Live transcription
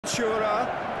Ventura,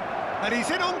 and he's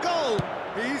in on goal.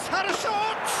 He's had a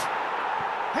shot.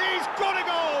 He's got a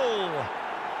goal.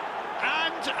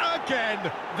 And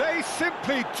again, they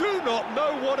simply do not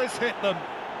know what has hit them.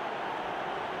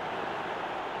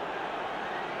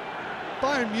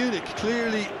 Bayern Munich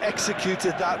clearly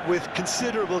executed that with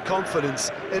considerable confidence.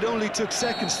 It only took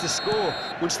seconds to score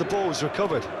once the ball was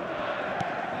recovered.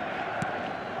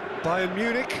 Bayern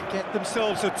Munich get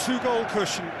themselves a 2-goal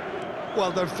cushion.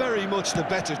 Well, they're very much the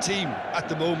better team at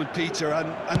the moment, Peter,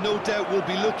 and no doubt will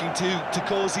be looking to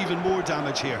cause even more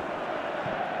damage here.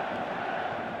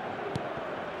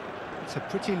 It's a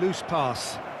pretty loose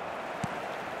pass.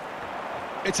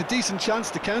 It's a decent chance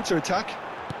to counter-attack.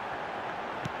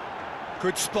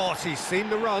 Good spot, he's seen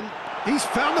the run. He's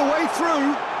found a way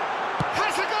through.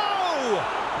 Has a goal!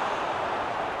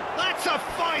 That's a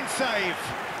fine save.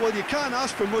 Well, you can't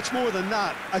ask for much more than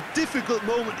that. A difficult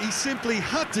moment he simply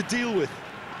had to deal with.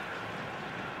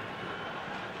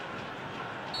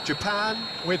 Japan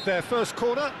with their first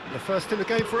corner, the first in the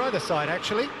game for either side,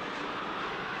 actually.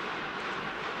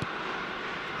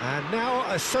 And now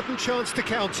a sudden chance to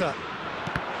counter.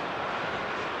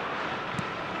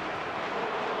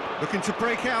 Looking to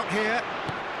break out here.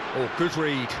 Oh, good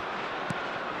read.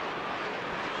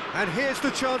 And here's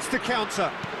the chance to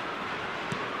counter.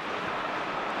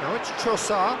 Now it's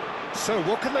Trossard. So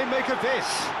what can they make of this?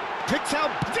 Picks out,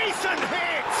 decent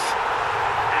hit!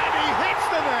 And he hits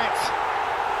the net!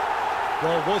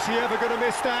 Well, was he ever going to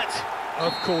miss that?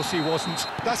 Of course he wasn't.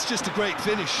 That's just a great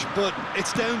finish, but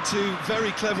it's down to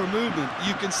very clever movement.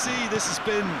 You can see this has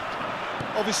been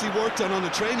obviously worked on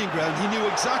the training ground. He knew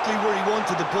exactly where he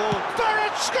wanted the ball.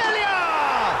 Kvaratskhelia!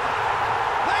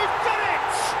 They've done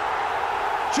it!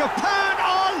 Japan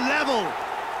are level!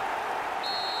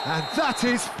 And that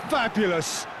is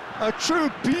fabulous. A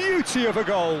true beauty of a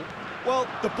goal. Well,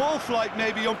 the ball flight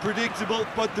may be unpredictable,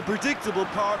 but the predictable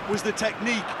part was the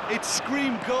technique. It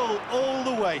screamed goal all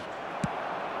the way.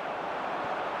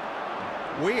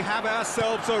 We have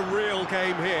ourselves a real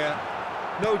game here.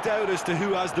 No doubt as to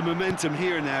who has the momentum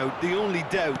here now. The only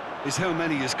doubt is how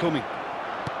many is coming.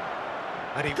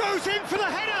 And he goes in for the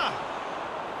header!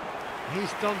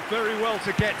 He's done very well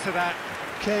to get to that.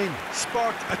 Kane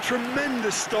sparked a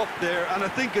tremendous stop there, and I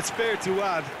think it's fair to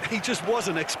add, he just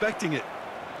wasn't expecting it.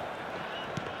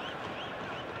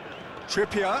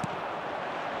 Trippier.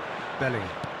 Bellingham.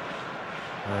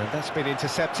 And that's been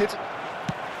intercepted.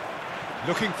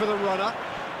 Looking for the runner.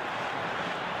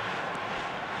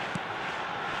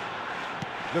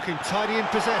 Looking tidy in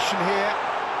possession here.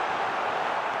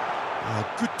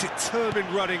 Oh, good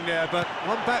determined running there, but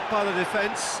one back by the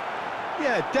defence.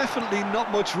 Yeah, definitely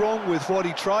not much wrong with what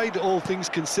he tried, all things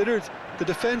considered. The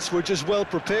defence were just well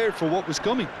prepared for what was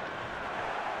coming.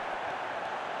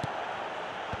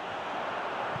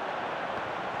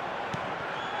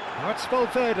 Now it's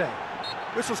Valverde.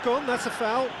 Whistle's gone, that's a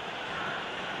foul.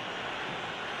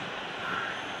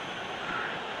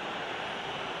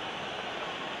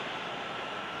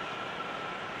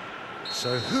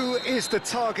 So who is the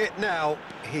target now?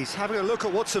 He's having a look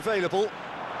at what's available.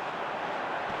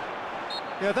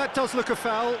 Yeah, that does look a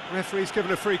foul. Referee's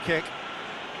given a free kick.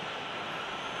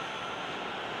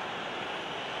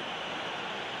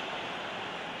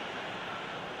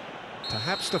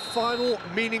 Perhaps the final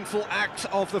meaningful act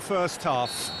of the first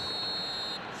half.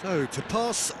 So, to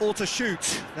pass or to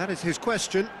shoot? That is his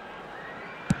question.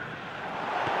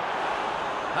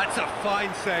 That's a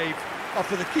fine save. Oh,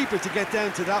 for the keeper to get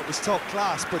down to that was top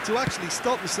class, but to actually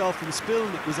stop himself from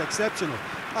spilling it was exceptional.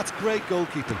 That's great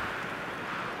goalkeeping.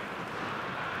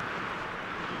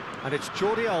 And it's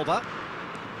Jordi Alba.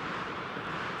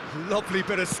 Lovely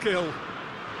bit of skill.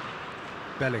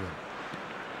 Bellingham.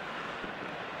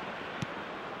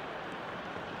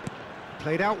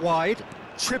 Played out wide.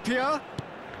 Trippier.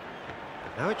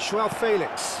 Now it's Joao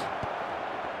Felix.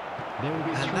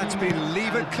 And that's been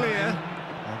levered clear.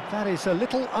 And that is a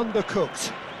little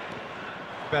undercooked.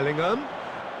 Bellingham.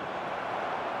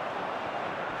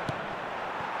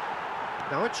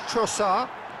 Now it's Trossard.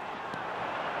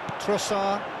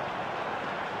 Trossard.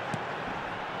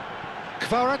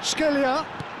 Kvaratskhelia.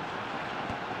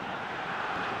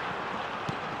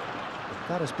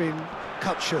 That has been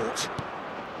cut short.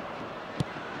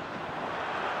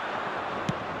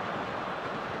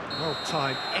 Well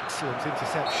timed, excellent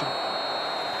interception.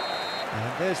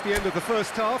 And there's the end of the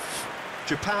first half.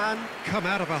 Japan come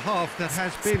out of a half that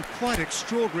has been quite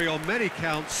extraordinary on many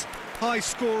counts. High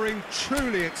scoring,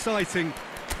 truly exciting,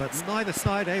 but neither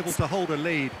side able to hold a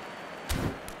lead.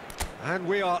 And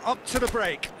we are up to the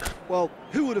break. Well,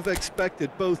 who would have expected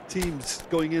both teams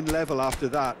going in level after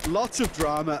that? Lots of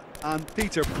drama, and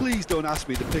Peter, please don't ask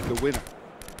me to pick a winner.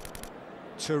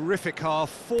 Terrific half,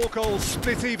 4 goals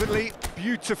split evenly,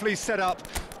 beautifully set up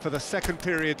for the second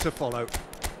period to follow.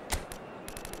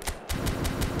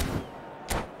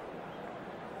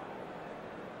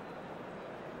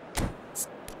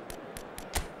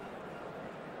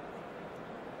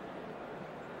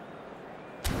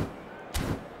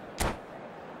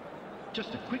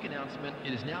 Just a quick announcement,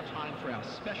 it is now time for our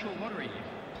special lottery.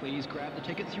 Please grab the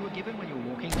tickets you were given when you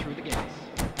were walking through the gates.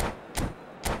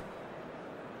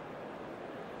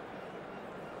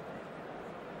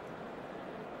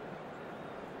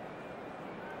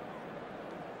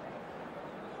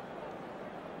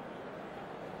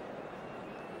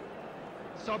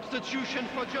 Substitution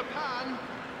for Japan,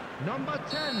 number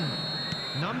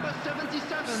 10, number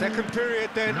 77. Second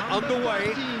period then underway.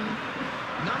 13,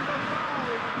 number 5,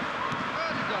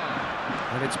 Borodod.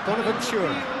 And it's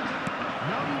Bonaventura.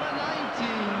 Number 19,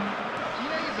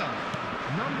 Chiesa.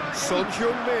 Number 8, Son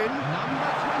Heung-min.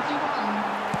 number 21,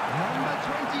 number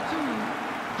 22,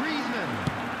 Griezmann.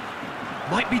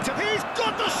 Might be he's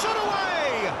got the shot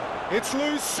away! It's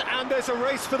loose and there's a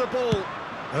race for the ball.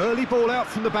 Early ball out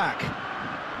from the back.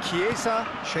 Chiesa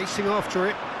chasing after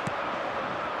it.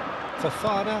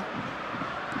 Fofana.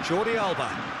 Jordi Alba.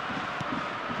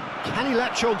 Can he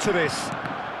latch on to this?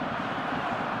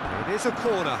 It is a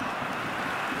corner.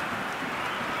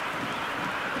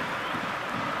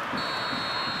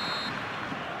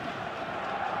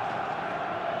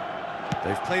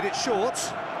 They've played it short.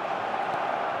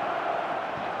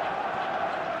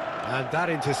 And that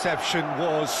interception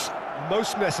was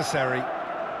most necessary.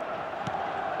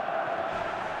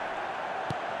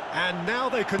 And now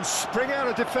they can spring out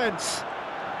of defence.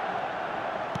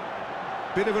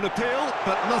 Bit of an appeal,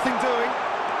 but nothing doing.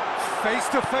 Face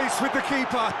to face with the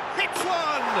keeper. Hits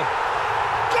one!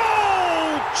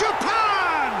 Goal!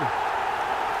 Japan!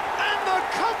 And the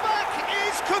comeback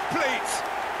is complete.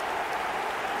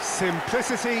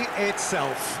 Simplicity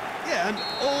itself. Yeah, and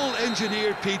all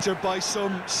engineered, Peter, by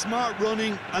some smart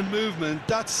running and movement.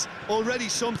 That's already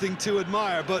something to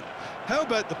admire, but how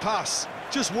about the pass?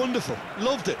 Just wonderful.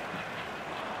 Loved it.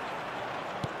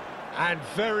 And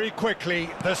very quickly,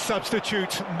 the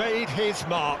substitute made his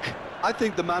mark. I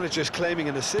think the manager's claiming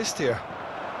an assist here.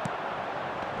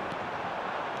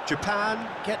 Japan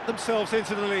get themselves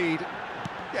into the lead.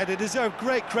 Yeah, they deserve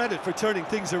great credit for turning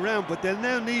things around, but they'll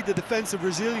now need the defensive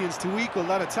resilience to equal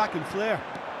that attacking flair.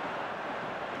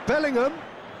 Bellingham.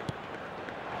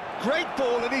 Great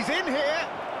ball, and he's in here.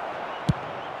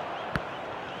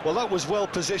 Well, that was well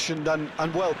positioned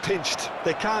and well pinched.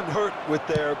 They can't hurt with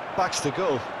their backs to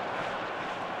goal.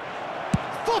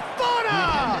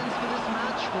 Fofana!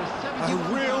 A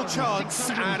real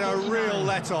chance and a real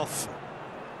let-off.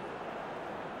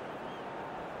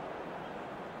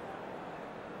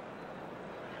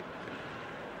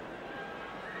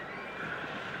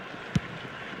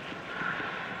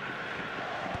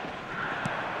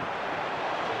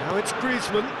 Now it's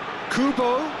Griezmann.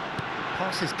 Kubo.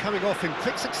 Pass is coming off in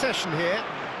quick succession here.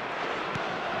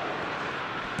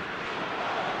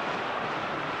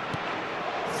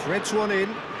 Threads one in.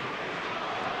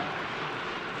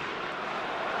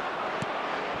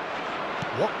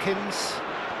 Watkins.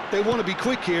 They want to be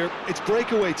quick here. It's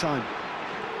breakaway time.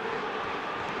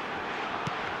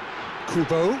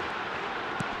 Kubo.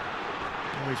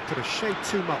 Oh, he's put a shade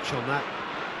too much on that.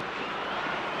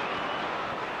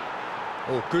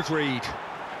 Oh, good read.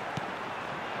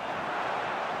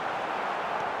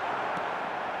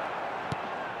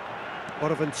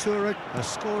 Bonaventura, a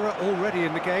scorer already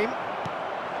in the game.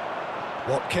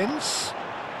 Watkins.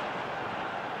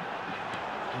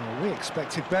 Oh, we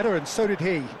expected better, and so did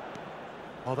he.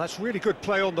 Oh, that's really good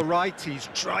play on the right. He's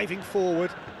driving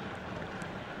forward.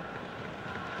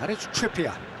 And it's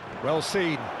Trippier. Well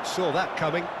seen. Saw that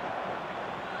coming.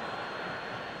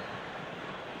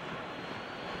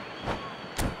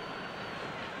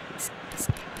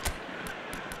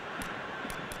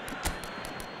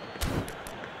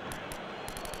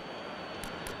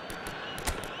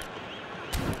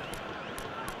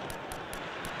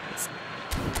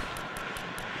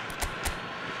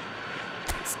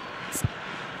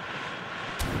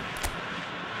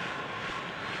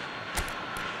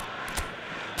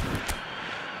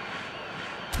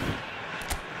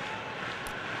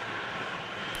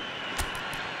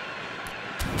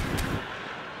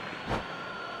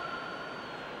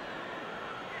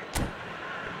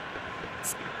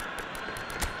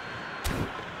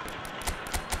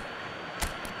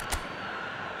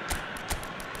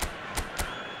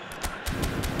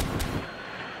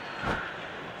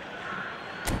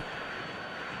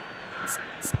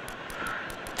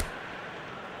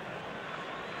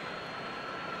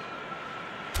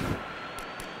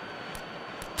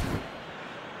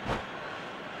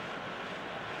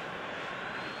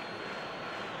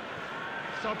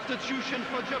 Substitution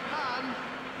for Japan,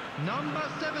 number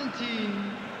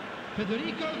 17,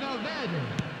 Federico Valverde.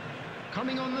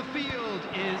 Coming on the field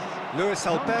is Luis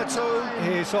Alberto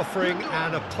is offering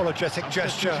an apologetic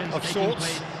gesture of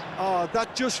sorts. Oh,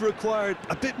 that just required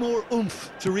a bit more oomph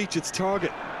to reach its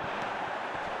target.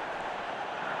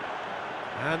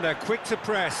 And they're quick to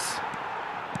press.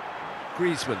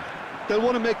 Griezmann. They'll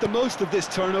want to make the most of this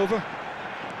turnover.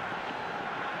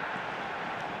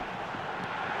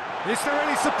 Is there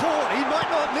any support? He might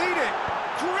not need it.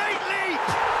 Great leap!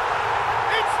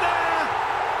 It's there!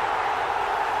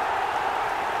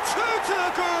 Two to the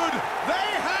good! They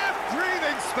have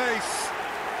breathing space!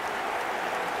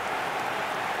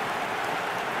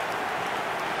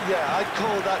 Yeah, I'd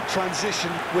call that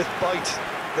transition with bite.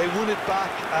 They won it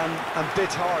back and bit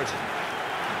hard.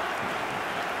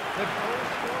 the goal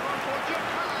scorer for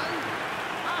Japan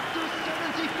after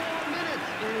 74 minutes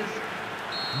is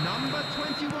number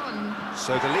 21.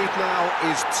 So the lead now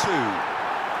is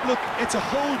 2. Look, it's a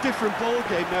whole different ball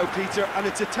game now, Peter, and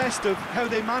it's a test of how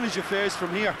they manage affairs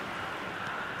from here.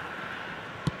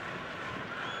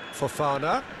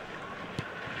 Fofana.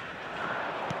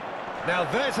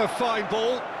 Now there's a fine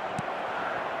ball.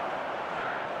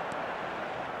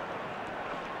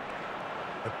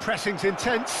 The pressing's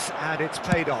intense, and it's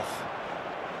paid off.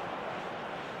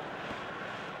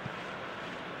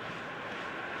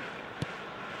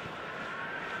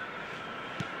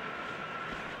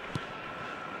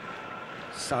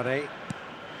 Sané.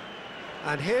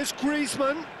 And here's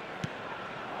Griezmann.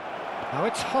 Now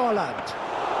it's Haaland.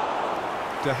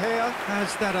 De Gea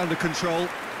has that under control.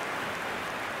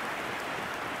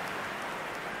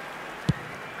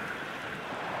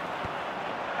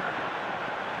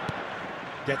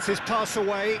 Gets his pass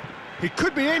away. He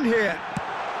could be in here.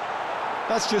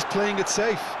 That's just playing it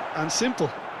safe and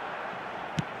simple.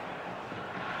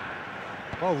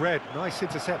 Well read, nice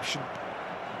interception.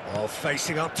 Well,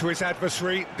 facing up to his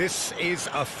adversary, this is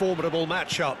a formidable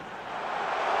matchup.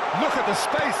 Look at the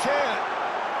space here.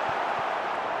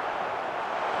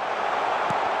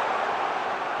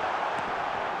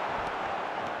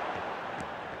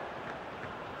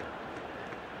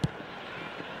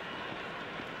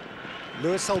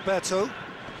 Luis Alberto.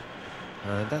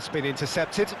 And that's been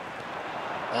intercepted.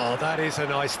 Oh, that is a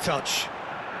nice touch.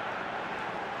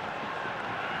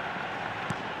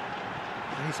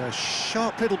 He's a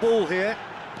sharp little ball here.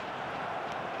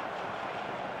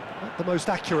 Not the most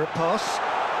accurate pass.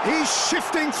 He's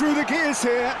shifting through the gears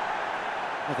here.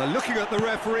 Well, they're looking at the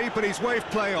referee, but he's waved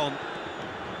play on.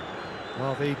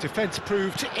 Well, the defence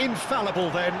proved infallible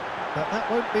then, but that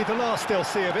won't be the last they'll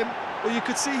see of him. Well, you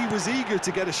could see he was eager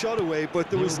to get a shot away,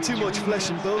 but there was too much flesh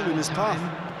and bone in his path.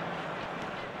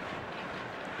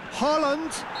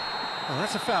 Haaland. Oh,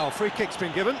 that's a foul. Free kick's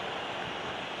been given.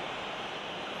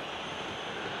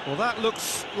 Well, that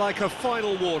looks like a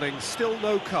final warning. Still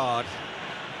no card.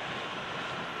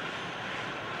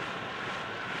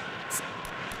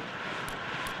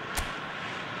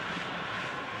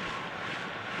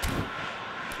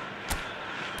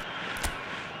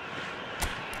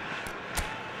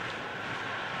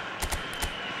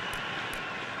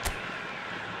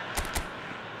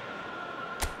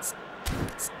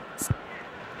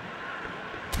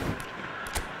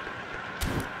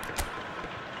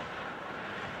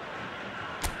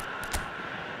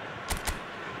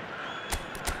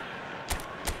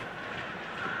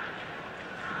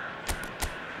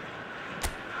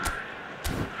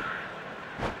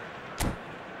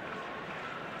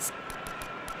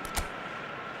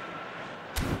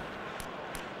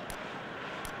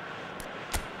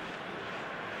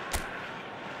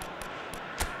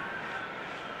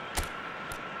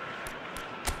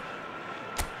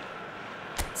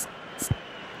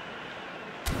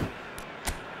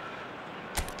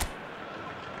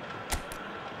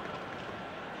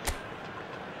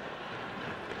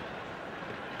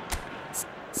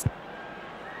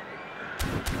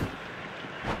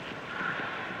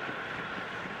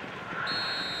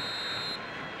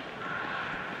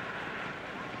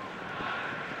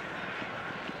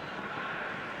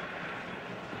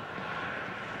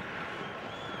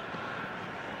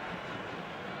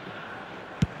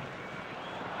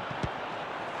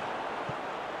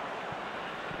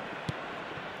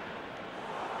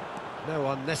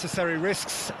 No unnecessary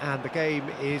risks, and the game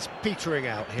is petering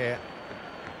out here.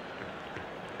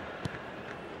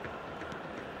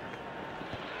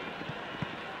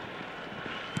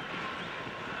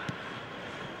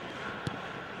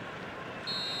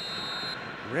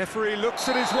 Referee looks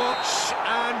at his watch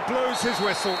and blows his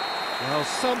whistle. Well,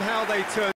 somehow they turn